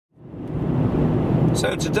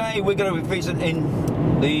So today we're going to be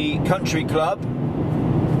visiting the country club.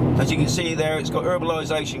 As you can see there, it's got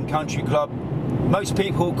Herbalisation Country Club. Most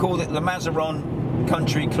people call it the Mazarron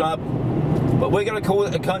Country Club, but we're going to call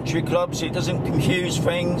it a country club so it doesn't confuse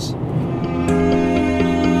things.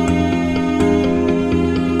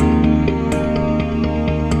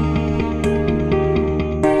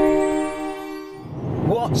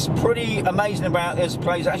 What's pretty amazing about this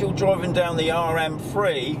place, as you're driving down the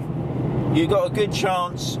RM3, you've got a good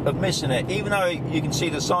chance of missing it, even though you can see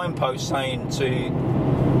the signpost saying to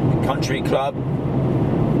the country club.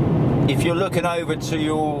 If you're looking over to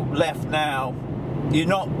your left now, you're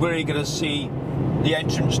not really going to see the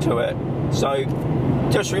entrance to it. So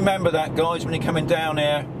just remember that, guys, when you're coming down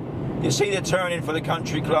here. You see the turning for the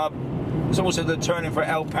country club. There's also the turning for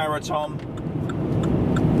El Paraton.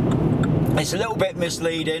 It's a little bit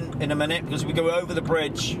misleading in a minute because we go over the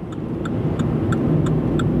bridge.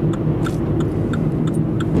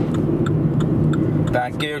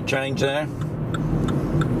 Bad gear change there.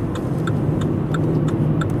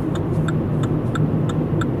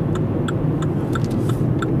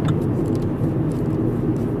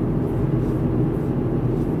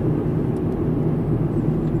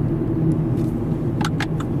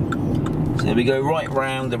 So we go right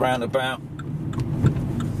round the roundabout.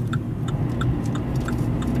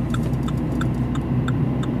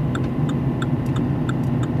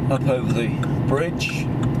 Up over the bridge.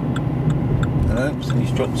 Oops, and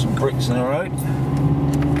he's dropped some bricks in the road.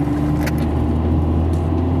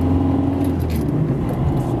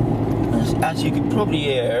 As you can probably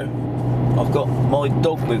hear, I've got my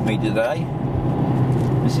dog with me today.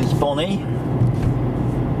 This is Bonnie.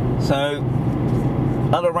 So,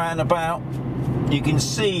 at a roundabout, you can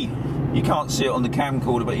see, you can't see it on the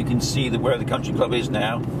camcorder, but you can see where the country club is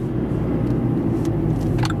now.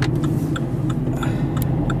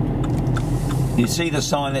 You see the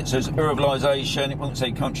sign that says Herbalisation, it won't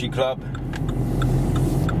say country club.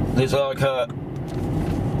 There's like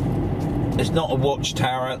it's not a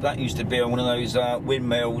watchtower, that used to be on one of those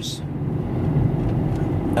windmills.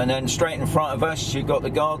 And then straight in front of us, you've got the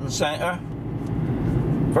garden centre.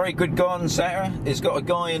 Very good garden centre. It's got a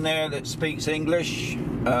guy in there that speaks English,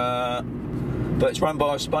 but it's run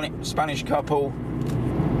by a Spanish couple.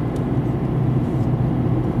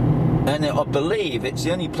 And I believe it's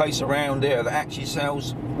the only place around here that actually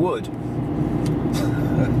sells wood,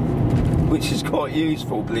 which is quite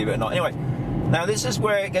useful, believe it or not. Anyway, now this is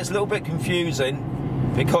where it gets a little bit confusing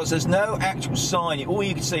because there's no actual sign. All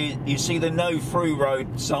you can see, you see the no through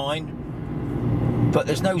road sign, but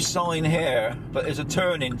there's no sign here, but there's a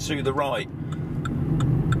turning to the right.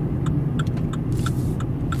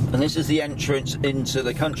 And this is the entrance into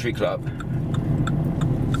the country club.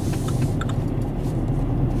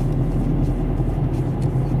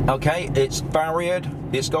 Okay, it's barriered,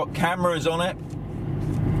 it's got cameras on it.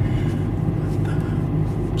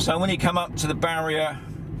 So when you come up to the barrier,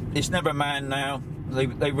 it's never manned now. They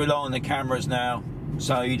rely on the cameras now.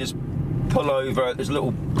 So you just pull over, there's a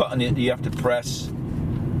little button that you have to press.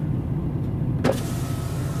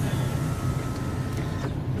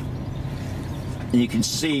 And you can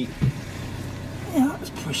see, yeah, let's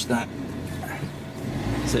push that.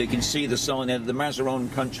 So you can see the sign there, the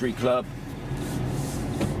Mazarron Country Club.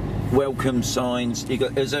 Welcome signs. You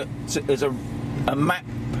got there's a map,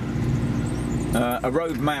 a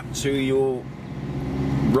road map to your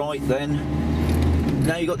right. Then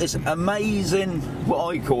now you got this amazing,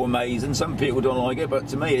 what I call amazing. Some people don't like it, but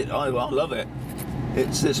to me, I love it.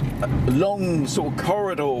 It's this long sort of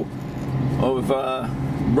corridor of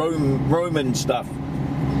Roman stuff.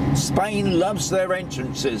 Spain loves their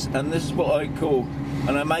entrances, and this is what I call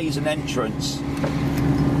an amazing entrance.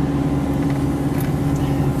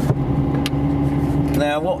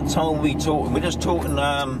 Now, what time are we talking? We're just talking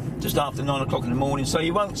just after 9 o'clock in the morning, so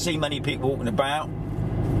you won't see many people walking about.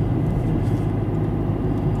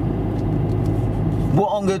 What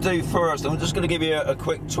I'm going to do first, I'm just going to give you a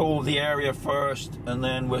quick tour of the area first, and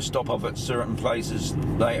then we'll stop off at certain places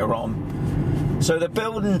later on. So the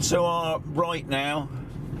building to our right now,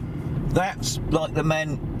 that's like the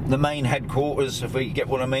main headquarters, if we get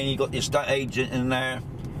what I mean. You've got the estate agent in there.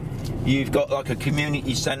 You've got like a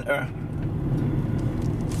community centre.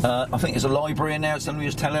 I think there's a library in there, somebody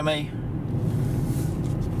was telling me.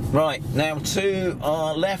 Right, now to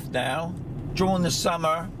our left now, during the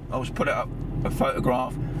summer, I was put up a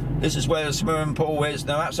photograph. This is where the swimming pool is.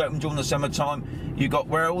 Now that's open during the summertime. You've got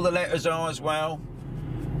where all the letters are as well.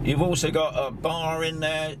 You've also got a bar in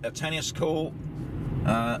there, a tennis court.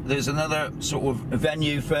 There's another sort of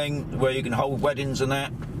venue thing where you can hold weddings and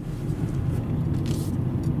that.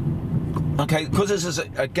 Okay, because this is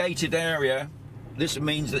a gated area, this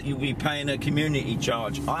means that you'll be paying a community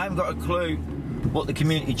charge. I haven't got a clue what the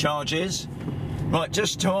community charge is. Right,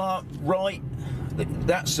 just to our right,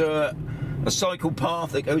 that's a cycle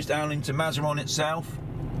path that goes down into Mazarron itself.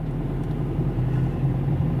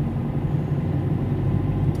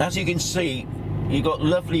 As you can see, you've got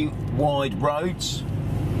lovely wide roads.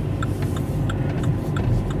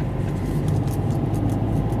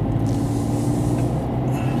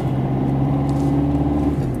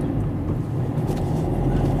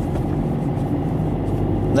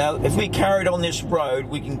 Now, if we carried on this road,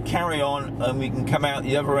 we can carry on and we can come out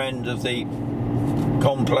the other end of the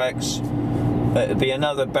complex. It'd be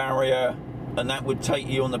another barrier, and that would take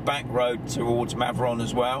you on the back road towards Mazarron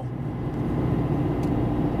as well.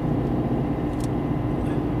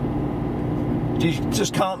 You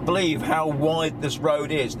just can't believe how wide this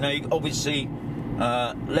road is. Now, you obviously,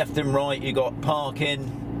 left and right, you got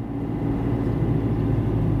parking.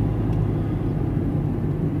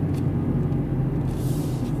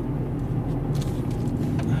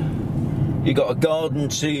 You got a garden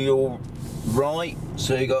to your right,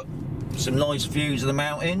 so you got some nice views of the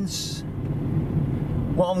mountains.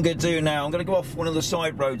 What I'm going to do now, I'm going to go off one of the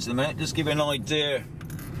side roads in a minute, just give you an idea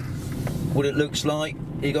what it looks like.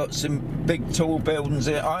 You got some big tall buildings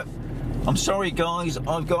here. I'm sorry guys,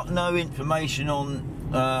 I've got no information on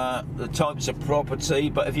the types of property,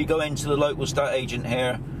 but if you go into the local estate agent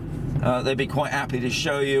here, they'd be quite happy to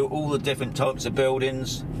show you all the different types of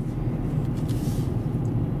buildings.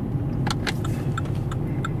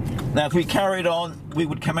 Now, if we carried on, we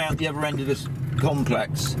would come out the other end of this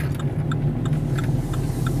complex.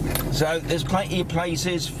 So there's plenty of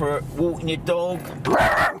places for walking your dog.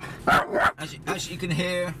 As you can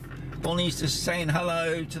hear, Bonnie's just saying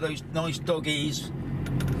hello to those nice doggies.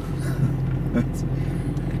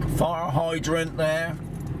 Fire hydrant there.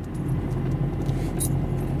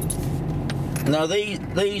 Now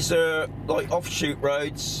these are like offshoot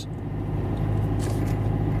roads.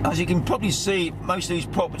 As you can probably see, most of these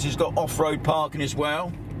properties got off-road parking as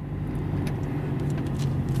well.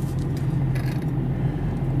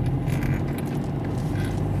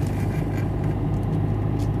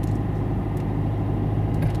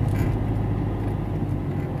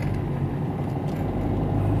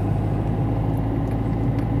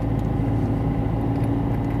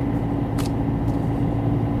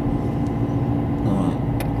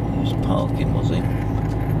 Parking, was it?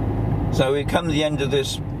 So we come to the end of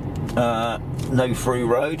this no through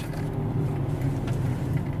road.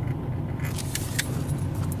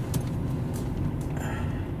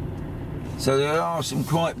 So there are some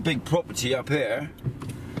quite big property up here.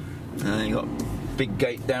 You got a big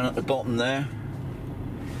gate down at the bottom there.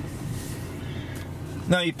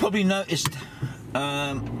 Now you probably noticed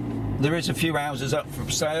there is a few houses up for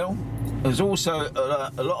sale. There's also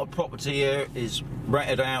a lot of property here is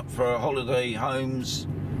rented out for holiday homes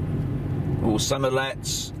or summer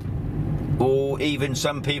lets, or even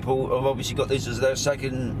some people have obviously got this as their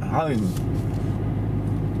second home.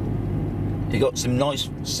 You got some nice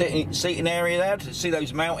seating area there to see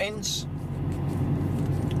those mountains.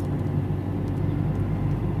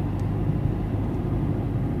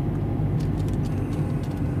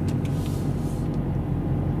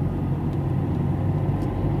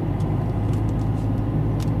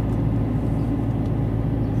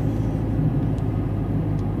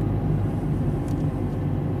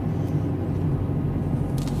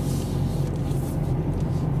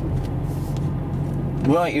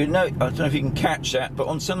 Right, you know, I don't know if you can catch that, but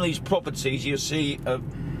on some of these properties you'll see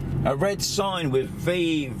a red sign with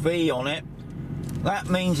VV on it. That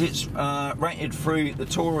means it's rented through the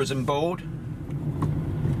tourism board.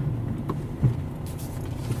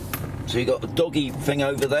 So you got the doggy thing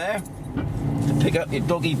over there to pick up your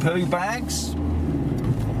doggy poo bags.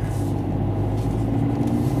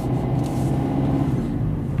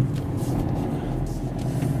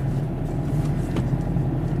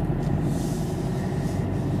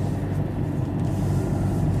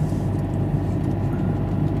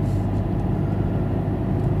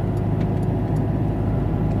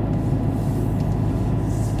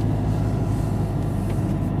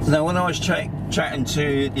 Now, when I was chatting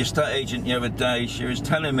to the estate agent the other day, she was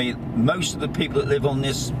telling me most of the people that live on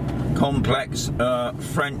this complex are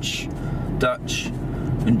French, Dutch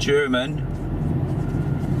and German,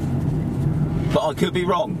 but I could be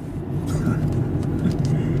wrong.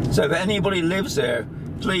 So if anybody lives there,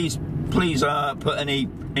 please put any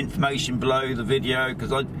information below the video,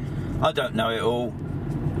 because I don't know it all.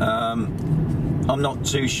 I'm not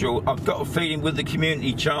too sure. I've got a feeling with the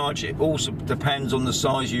community charge, it also depends on the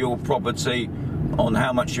size of your property, on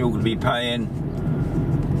how much you're going to be paying.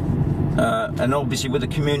 And obviously with the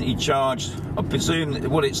community charge, I presume that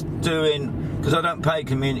what it's doing, because I don't pay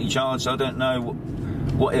community charge, so I don't know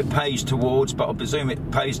what it pays towards, but I presume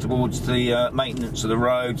it pays towards the maintenance of the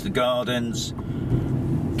roads, the gardens,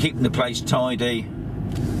 keeping the place tidy.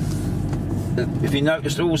 If you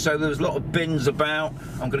noticed also, there's a lot of bins about.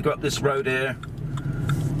 I'm going to go up this road here.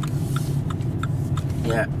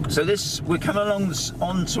 Yeah, so this, we're coming along,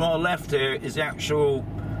 on to our left here is the actual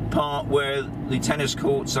part where the tennis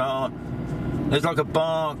courts are. There's like a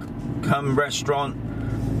bar come restaurant.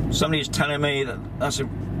 Somebody's telling me that that's a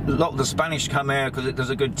lot of the Spanish come here because there's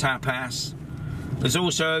a good tapas. There's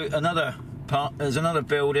also another part, there's another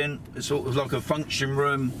building, it's sort of like a function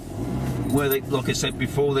room where they, like I said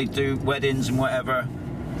before, they do weddings and whatever.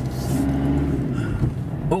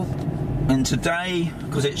 Oh, and today,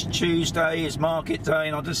 because it's Tuesday, it's market day,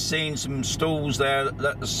 and I've just seen some stalls there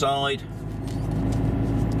at the side.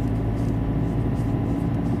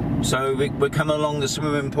 So we're coming along the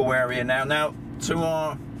swimming pool area now. Now, to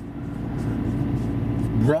our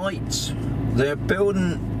right, they're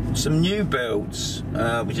building some new builds,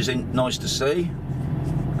 which is nice to see.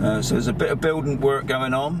 So there's a bit of building work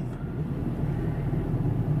going on.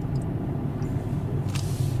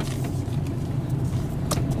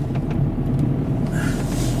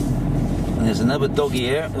 And there's another doggy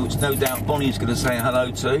here, which no doubt Bonnie's going to say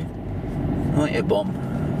hello to. Right here, Bon.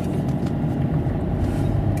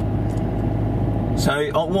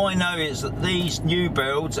 So what I know is that these new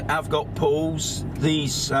builds have got pools.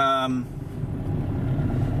 These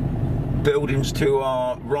buildings to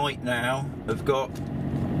our right now have got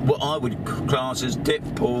what I would class as dip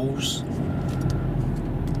pools.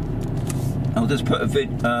 I'll just put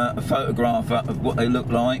a photograph up of what they look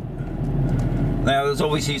like. Now there's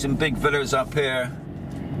obviously some big villas up here.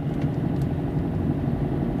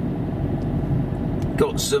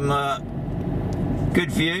 Got some good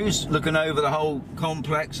views looking over the whole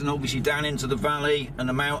complex and obviously down into the valley and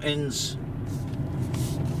the mountains.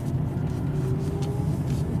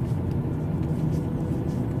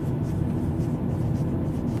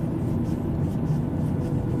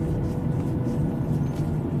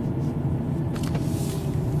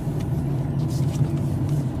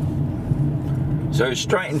 So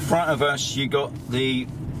straight in front of us you got the,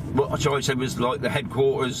 what I said was like the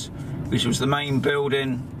headquarters, which was the main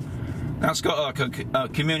building. That's got like a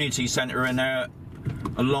community centre in there,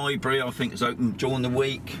 a library I think is open during the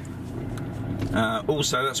week.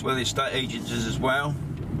 Also that's where the estate agent is as well.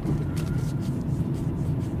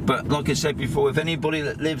 But like I said before, if anybody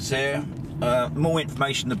that lives here, more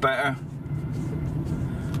information the better.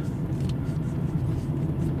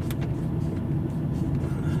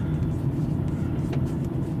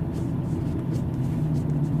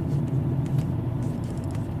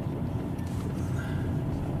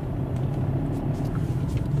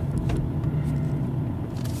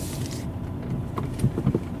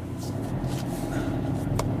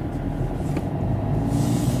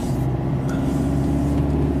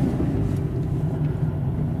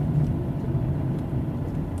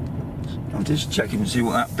 Just checking to see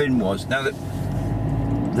what that bin was. Now that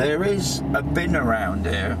there is a bin around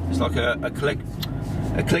here, it's like a click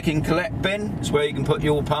and collect bin. It's where you can put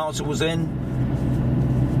your parcels in.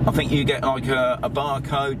 I think you get like a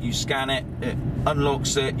barcode, you scan it, it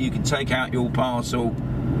unlocks it, you can take out your parcel,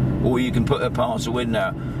 or you can put a parcel in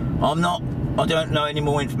there. I don't know any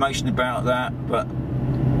more information about that, but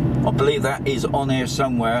I believe that is on here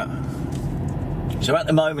somewhere. So at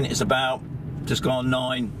the moment it's about just gone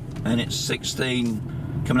 9. And it's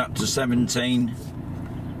 16, coming up to 17.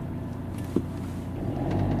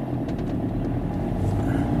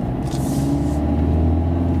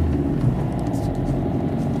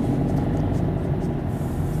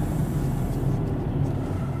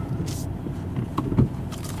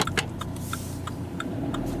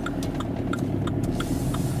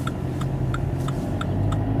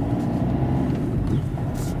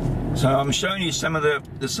 So I'm showing you some of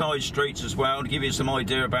the side streets as well to give you some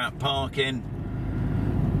idea about parking.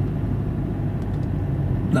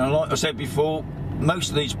 Now, like I said before, most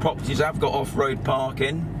of these properties have got off-road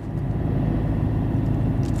parking.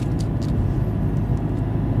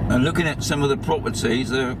 And looking at some of the properties,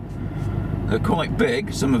 they're quite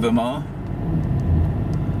big, some of them are.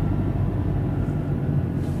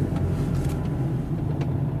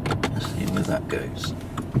 Let's see where that goes.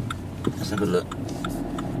 Let's have a look.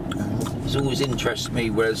 It always interests me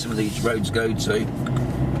where some of these roads go to.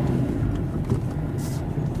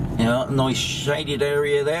 You know, a nice shaded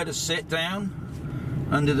area there to sit down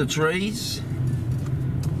under the trees.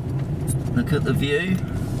 Look at the view.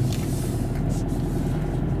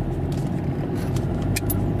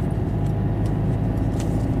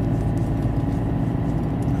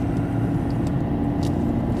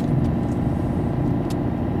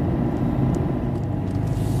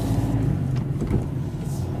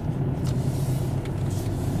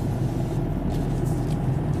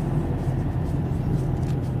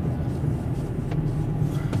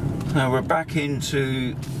 Now we're back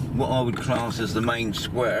into what I would class as the main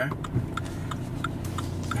square.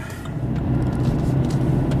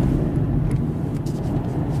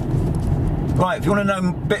 Right, if you want to know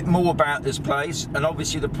a bit more about this place and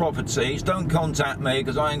obviously the properties, don't contact me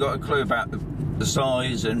because I ain't got a clue about the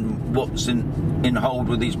size and what's in hold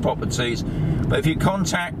with these properties. But if you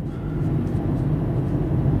contact,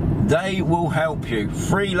 they will help you.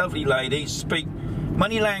 Three lovely ladies, speak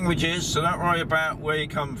many languages, so don't worry about where you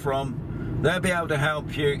come from. They'll be able to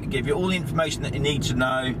help you, give you all the information that you need to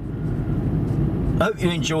know. Hope you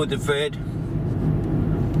enjoyed the vid.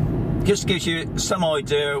 Just gives you some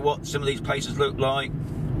idea of what some of these places look like.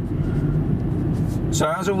 So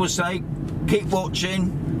as I always say, keep watching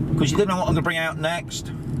because you don't know what I'm going to bring out next.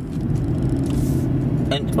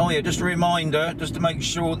 And oh yeah, just a reminder, just to make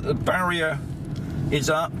sure that the barrier is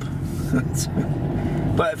up.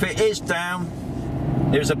 But if it is down,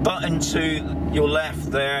 there's a button to your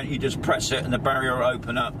left there, and you just press it and the barrier will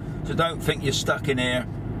open up. So don't think you're stuck in here.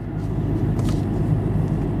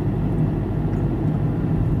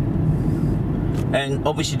 And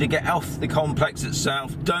obviously to get off the complex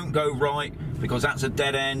itself, don't go right because that's a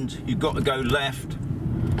dead end. You've got to go left.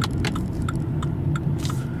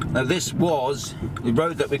 Now this was, the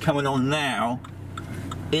road that we're coming on now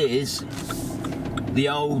is the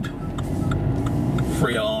old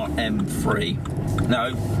 3RM3.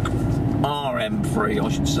 No, RM3 I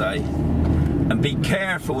should say. And be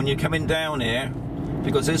careful when you're coming down here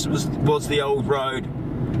because this was the old road.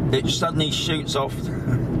 It suddenly shoots off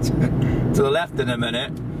to the left in a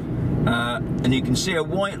minute, and you can see a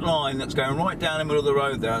white line that's going right down the middle of the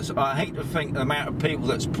road there. So I hate to think the amount of people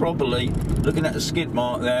that's probably looking at the skid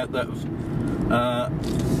mark there that have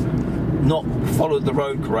not followed the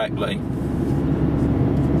road correctly.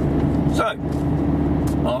 So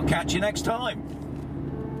I'll catch you next time.